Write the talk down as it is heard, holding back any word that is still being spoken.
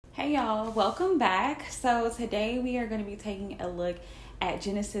Hey y'all, welcome back. So today we are going to be taking a look at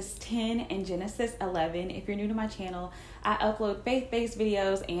Genesis 10 and Genesis 11. If you're new to my channel, I upload faith-based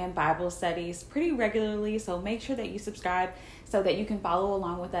videos and Bible studies pretty regularly, so make sure that you subscribe so that you can follow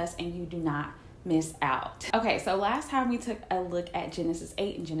along with us and you do not miss out. Okay, so last time we took a look at Genesis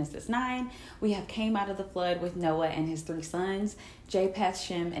 8 and Genesis 9. We have came out of the flood with Noah and his three sons, Japheth,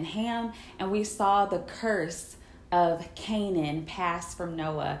 Shem, and Ham, and we saw the curse of Canaan passed from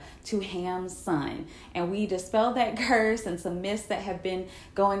Noah to Ham's son. And we dispelled that curse and some myths that have been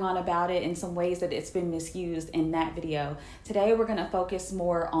going on about it and some ways that it's been misused in that video. Today we're going to focus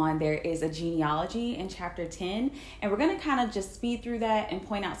more on there is a genealogy in chapter 10, and we're going to kind of just speed through that and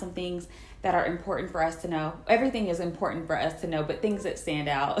point out some things that are important for us to know. Everything is important for us to know, but things that stand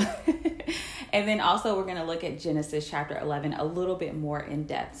out. And then also we're going to look at Genesis chapter 11 a little bit more in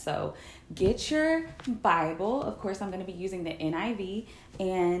depth. So get your Bible. Of course, I'm going to be using the NIV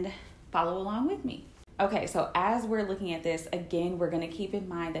and follow along with me. Okay, so as we're looking at this, again, we're going to keep in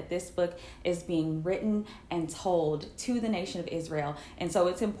mind that this book is being written and told to the nation of Israel. And so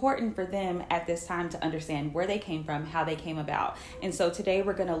it's important for them at this time to understand where they came from, how they came about. And so today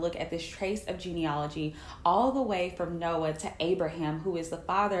we're going to look at this trace of genealogy all the way from Noah to Abraham, who is the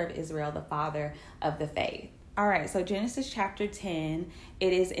father of Israel, the father of the faith. All right, so Genesis chapter 10,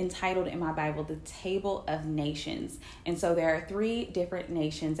 it is entitled in my Bible, the Table of Nations. And so there are three different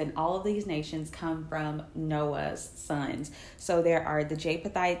nations, and all of these nations come from Noah's sons. So there are the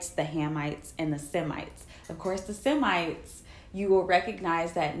Japhethites, the Hamites, and the Semites. Of course, the Semites, you will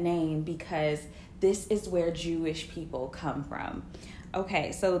recognize that name because this is where Jewish people come from.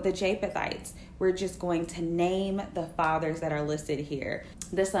 Okay, so the Japhethites, we're just going to name the fathers that are listed here.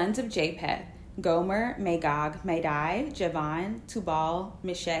 The sons of Japheth: Gomer, Magog, Madai, Javan, Tubal,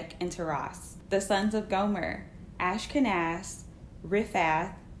 Meshech, and Tiras. The sons of Gomer: Ashkenaz,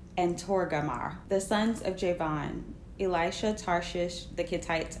 Riphath, and Torgamar. The sons of Javan: Elisha, Tarshish, the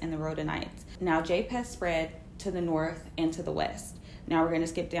Kittites, and the Rodanites. Now Japheth spread to the north and to the west. Now we're going to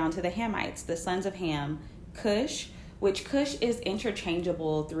skip down to the Hamites. The sons of Ham: Cush, which Cush is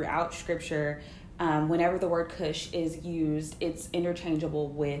interchangeable throughout Scripture. Whenever the word Cush is used, it's interchangeable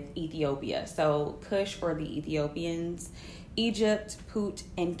with Ethiopia. So Cush or the Ethiopians, Egypt, Put,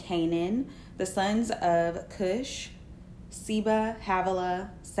 and Canaan. The sons of Cush: Seba, Havilah,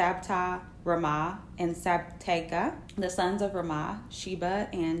 Sabta, Ramah, and Sabteka. The sons of Ramah: Sheba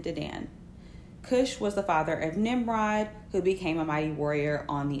and Dedan. Cush was the father of Nimrod, who became a mighty warrior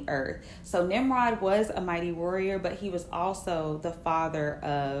on the earth. So Nimrod was a mighty warrior, but he was also the father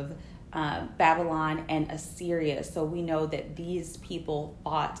of Babylon and Assyria. So we know that these people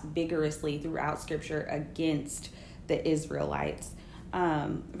fought vigorously throughout Scripture against the Israelites.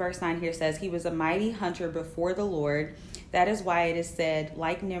 Verse 9 here says, he was a mighty hunter before the Lord. That is why it is said,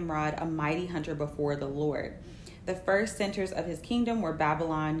 like Nimrod, a mighty hunter before the Lord. The first centers of his kingdom were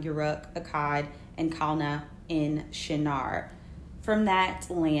Babylon, Uruk, Akkad, and Calneh in Shinar. From that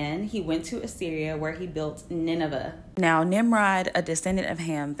land, he went to Assyria, where he built Nineveh. Now, Nimrod, a descendant of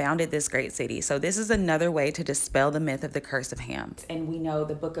Ham, founded this great city. So this is another way to dispel the myth of the curse of Ham. And we know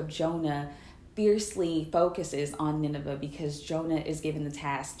the book of Jonah fiercely focuses on Nineveh because Jonah is given the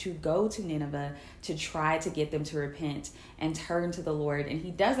task to go to Nineveh to try to get them to repent and turn to the Lord. And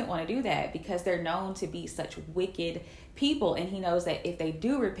he doesn't want to do that because they're known to be such wicked people. And he knows that if they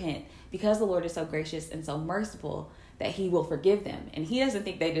do repent, because the Lord is so gracious and so merciful, that he will forgive them. And he doesn't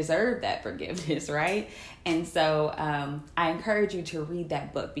think they deserve that forgiveness, right? And so I encourage you to read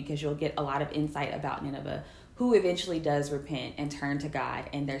that book because you'll get a lot of insight about Nineveh, who eventually does repent and turn to God,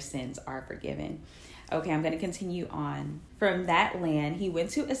 and their sins are forgiven. Okay, I'm going to continue on. From that land, he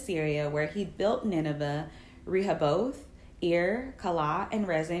went to Assyria, where he built Nineveh, Rehoboth, Ir, Calah, and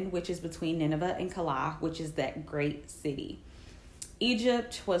Rezin, which is between Nineveh and Calah, which is that great city.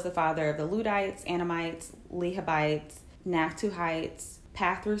 Egypt was the father of the Ludites, Anamites, Lehabites, Naphtuhites,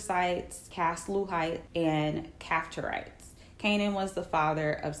 Pathrusites, Casluhites, and Caphtorites. Canaan was the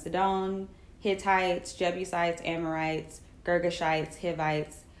father of Sidon, Hittites, Jebusites, Amorites, Girgashites,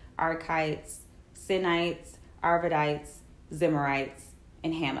 Hivites, Archites, Sinites, Arvadites, Zemarites,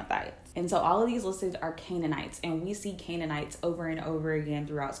 and Hamathites. And so all of these listed are Canaanites, and we see Canaanites over and over again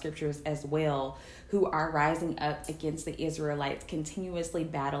throughout Scriptures as well, who are rising up against the Israelites, continuously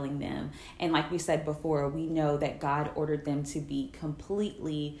battling them. And like we said before, we know that God ordered them to be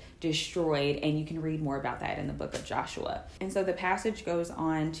completely destroyed, and you can read more about that in the book of Joshua. And so the passage goes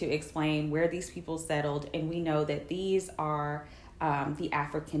on to explain where these people settled, and we know that these are the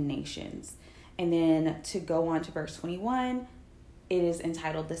African nations. And then to go on to verse 21, it is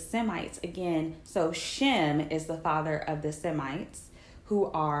entitled the Semites again. So Shem is the father of the Semites, who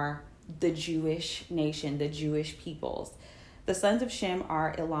are the Jewish nation, the Jewish peoples. The sons of Shem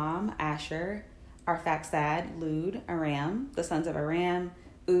are Elam, Asher, Arphaxad, Lud, Aram. The sons of Aram,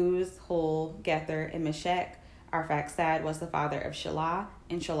 Uz, Hul, Gether, and Meshech. Arphaxad was the father of Shelah,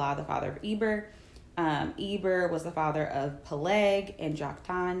 and Shelah the father of Eber. Eber was the father of Peleg and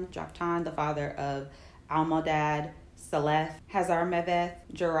Joktan. Joktan the father of Almodad, Saleph, Hazarmaveth,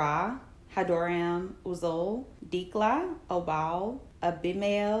 Jerah, Hadoram, Uzol, Dikla, Obal,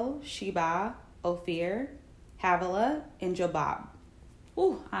 Abimael, Sheba, Ophir, Havilah, and Jobab.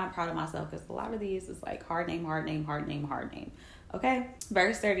 Ooh, I'm proud of myself because a lot of these is like hard name. Okay,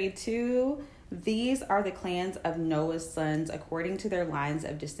 verse 32. These are the clans of Noah's sons according to their lines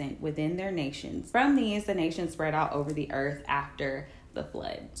of descent within their nations. From these, the nations spread out over the earth after the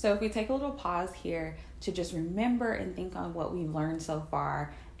flood. So if we take a little pause here to just remember and think on what we've learned so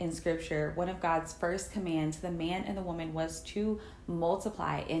far in scripture, one of God's first commands to the man and the woman was to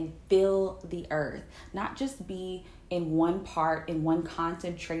multiply and fill the earth, not just be in one part, in one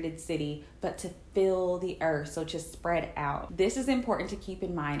concentrated city, but to fill the earth, so to spread out. This is important to keep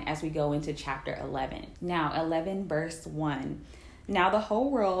in mind as we go into chapter 11. Now, 11 verse 1. Now the whole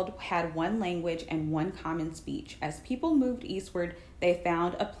world had one language and one common speech. As people moved eastward, they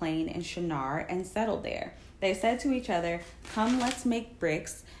found a plain in Shinar and settled there. They said to each other, "Come, let's make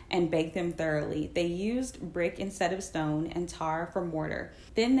bricks and bake them thoroughly." They used brick instead of stone and tar for mortar.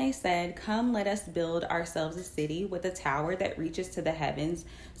 Then they said, "Come, let us build ourselves a city with a tower that reaches to the heavens,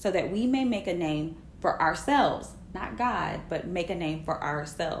 so that we may make a name for ourselves." Not God, but make a name for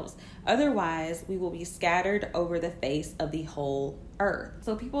ourselves. "Otherwise, we will be scattered over the face of the whole earth."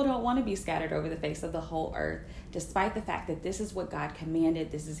 So people don't want to be scattered over the face of the whole earth, despite the fact that this is what God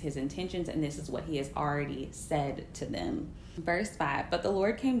commanded, this is his intentions, and this is what he has already said to them. Verse 5, "But the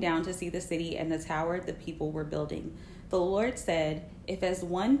Lord came down to see the city and the tower the people were building. The Lord said, if as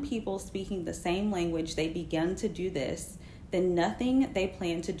one people speaking the same language they begin to do this, then nothing they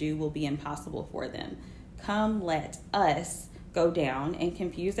plan to do will be impossible for them. Come, let us go down and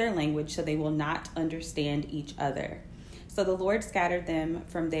confuse their language so they will not understand each other." So the Lord scattered them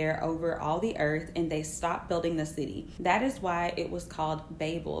from there over all the earth, and they stopped building the city. That is why it was called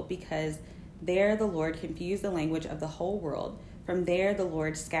Babel, because there the Lord confused the language of the whole world. From there the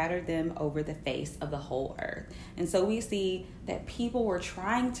Lord scattered them over the face of the whole earth. And so we see that people were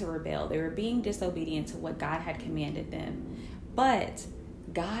trying to rebel. They were being disobedient to what God had commanded them. But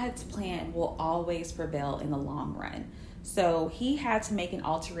God's plan will always prevail in the long run. So he had to make an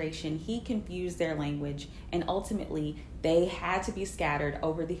alteration. He confused their language, and ultimately they had to be scattered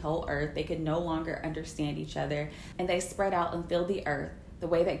over the whole earth. They could no longer understand each other, and they spread out and filled the earth the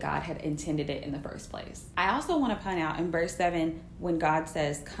way that God had intended it in the first place. I also want to point out in verse 7, when God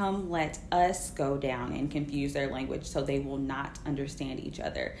says, "Come, let us go down and confuse their language so they will not understand each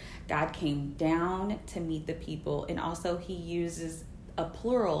other." God came down to meet the people, and also he uses a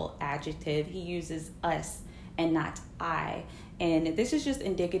plural adjective. He uses us and not I. And this is just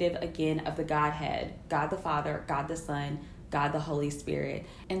indicative again of the Godhead, God the Father, God the Son, God the Holy Spirit.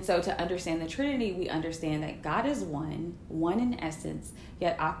 And so to understand the Trinity, we understand that God is one in essence,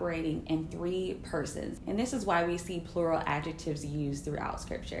 yet operating in three persons. And this is why we see plural adjectives used throughout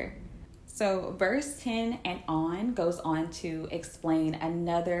scripture. So verse 10 and on goes on to explain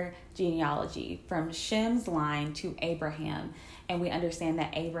another genealogy from Shem's line to Abraham. And we understand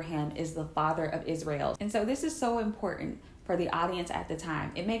that Abraham is the father of Israel. And so this is so important for the audience at the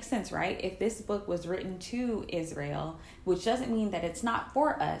time. It makes sense, right? If this book was written to Israel, which doesn't mean that it's not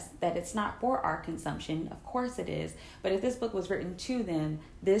for us, that it's not for our consumption. Of course it is. But if this book was written to them,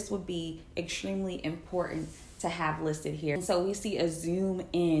 this would be extremely important to have listed here. And so we see a zoom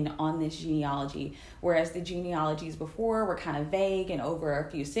in on this genealogy, whereas the genealogies before were kind of vague and over a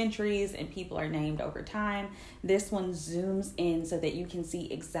few centuries and people are named over time. This one zooms in so that you can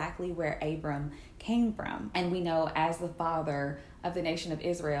see exactly where Abram came from. And we know as the father of the nation of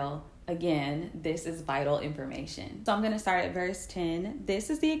Israel, again, this is vital information. So I'm going to start at verse 10.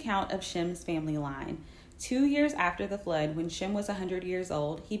 This is the account of Shem's family line. 2 years after the flood, when Shem was 100 years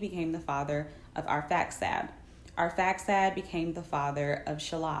old, he became the father of Arphaxad. Arphaxad became the father of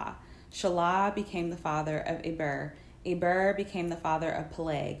Shelah. Shelah became the father of Eber. Eber became the father of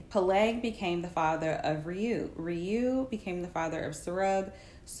Peleg. Peleg became the father of Reu. Reu became the father of Serug.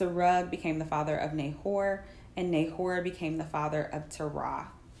 Serug became the father of Nahor. And Nahor became the father of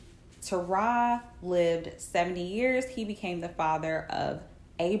Terah. Terah lived 70 years. He became the father of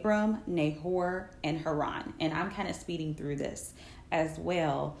Abram, Nahor, and Haran. And I'm kind of speeding through this as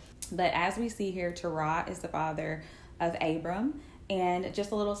well. But as we see here, Terah is the father of Abram. And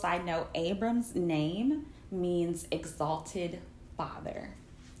just a little side note, Abram's name means exalted father.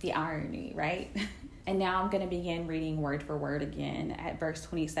 The irony, right? And now I'm going to begin reading word for word again at verse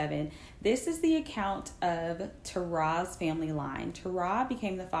 27. This is the account of Terah's family line. Terah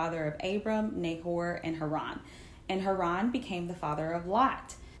became the father of Abram, Nahor, and Haran. And Haran became the father of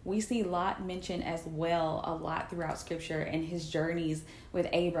Lot. We see Lot mentioned as well a lot throughout scripture and his journeys with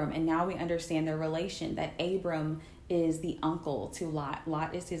Abram. And now we understand their relation, that Abram is the uncle to Lot.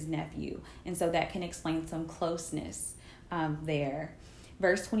 Lot is his nephew. And so that can explain some closeness there.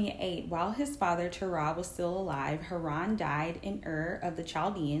 Verse 28, while his father Terah was still alive, Haran died in Ur of the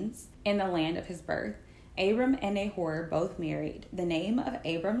Chaldeans in the land of his birth. Abram and Nahor both married. The name of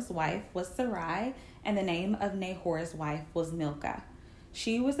Abram's wife was Sarai, and the name of Nahor's wife was Milcah.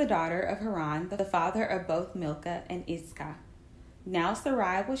 She was the daughter of Haran, the father of both Milcah and Iscah. Now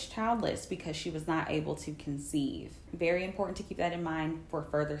Sarai was childless because she was not able to conceive. Very important to keep that in mind for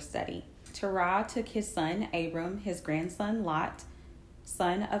further study. Terah took his son Abram, his grandson Lot,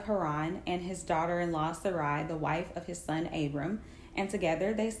 son of Haran, and his daughter-in-law Sarai, the wife of his son Abram, and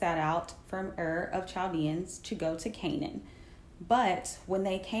together they set out from Ur of Chaldeans to go to Canaan. But when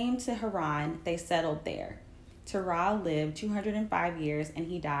they came to Haran, they settled there. Terah lived 205 years, and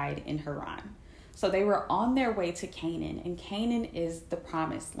he died in Haran. So they were on their way to Canaan, and Canaan is the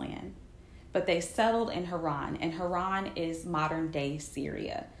promised land. But they settled in Haran, and Haran is modern-day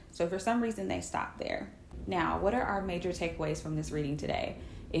Syria. So for some reason, they stopped there. Now, what are our major takeaways from this reading today?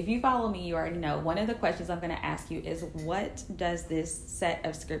 If you follow me, you already know one of the questions I'm going to ask you is, what does this set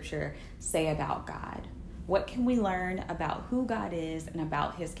of scripture say about God? What can we learn about who God is and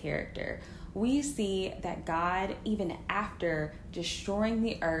about his character? We see that God, even after destroying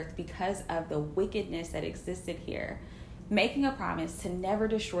the earth because of the wickedness that existed here, making a promise to never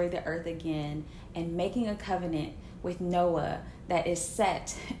destroy the earth again and making a covenant with Noah that is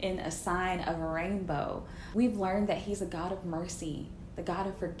set in a sign of a rainbow. We've learned that he's a God of mercy, the God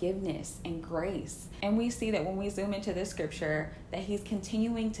of forgiveness and grace. And we see that when we zoom into this scripture, that he's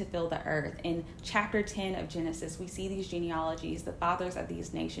continuing to fill the earth. In chapter 10 of Genesis, we see these genealogies, the fathers of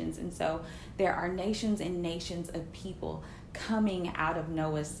these nations. And so there are nations and nations of people coming out of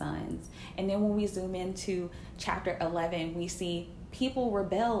Noah's sons. And then when we zoom into chapter 11, we see people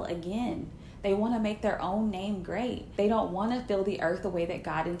rebel again. They want to make their own name great. They don't want to fill the earth the way that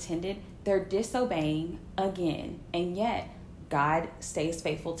God intended. They're disobeying again. And yet, God stays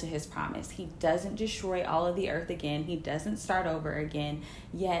faithful to his promise. He doesn't destroy all of the earth again. He doesn't start over again.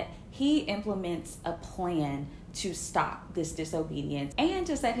 Yet, he implements a plan to stop this disobedience and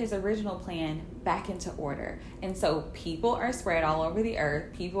to set his original plan back into order. And so people are spread all over the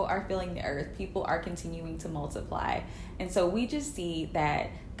earth. People are filling the earth. People are continuing to multiply. And so we just see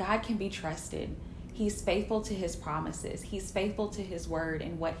that God can be trusted. He's faithful to his promises. He's faithful to his word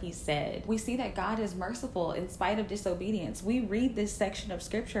and what he said. We see that God is merciful in spite of disobedience. We read this section of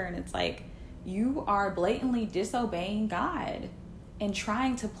scripture and it's like, you are blatantly disobeying God and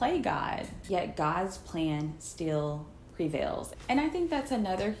trying to play God, yet God's plan still prevails. And I think that's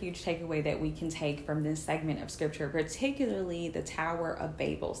another huge takeaway that we can take from this segment of scripture, particularly the Tower of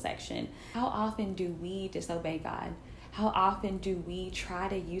Babel section. How often do we disobey God? How often do we try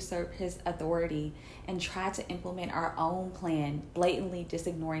to usurp his authority and try to implement our own plan, blatantly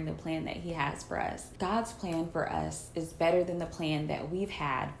disignoring the plan that he has for us? God's plan for us is better than the plan that we've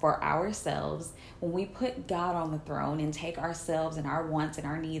had for ourselves. When we put God on the throne and take ourselves and our wants and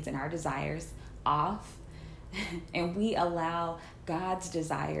our needs and our desires off, and we allow God's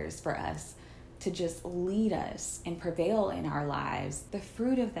desires for us to just lead us and prevail in our lives, the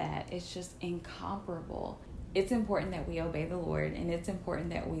fruit of that is just incomparable. It's important that we obey the Lord, and it's important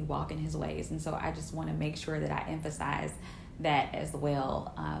that we walk in his ways. And so I just want to make sure that I emphasize that as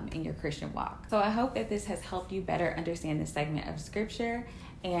well in your Christian walk. So I hope that this has helped you better understand this segment of scripture,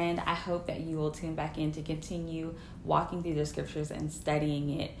 and I hope that you will tune back in to continue walking through the scriptures and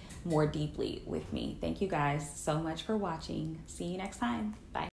studying it more deeply with me. Thank you guys so much for watching. See you next time. Bye.